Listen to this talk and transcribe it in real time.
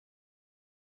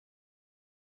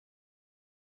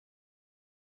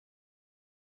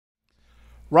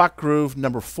rock groove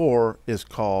number 4 is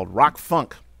called Rock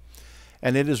Funk,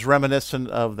 and it is reminiscent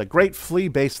of the great Flea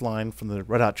bass line from the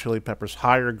Red Hot Chili Peppers'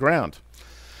 Higher Ground.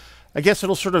 I guess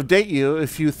it'll sort of date you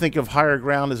if you think of Higher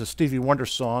Ground as a Stevie Wonder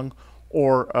song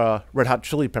or a Red Hot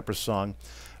Chili Peppers song.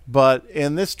 But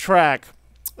in this track,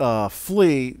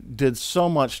 Flea did so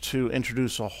much to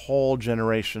introduce a whole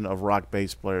generation of rock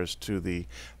bass players to the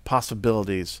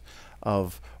possibilities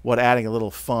of what adding a little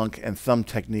funk and thumb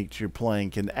technique to your playing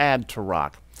can add to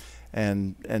rock,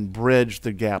 and bridge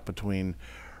the gap between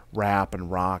rap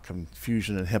and rock and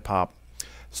fusion and hip-hop.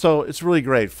 So it's really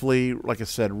great. Flea, like I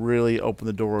said, really opened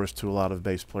the doors to a lot of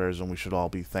bass players, and we should all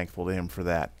be thankful to him for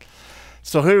that.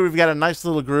 So here we've got a nice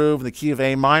little groove in the key of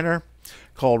A minor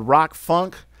called Rock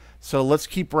Funk. So let's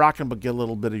keep rocking, but get a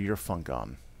little bit of your funk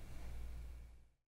on.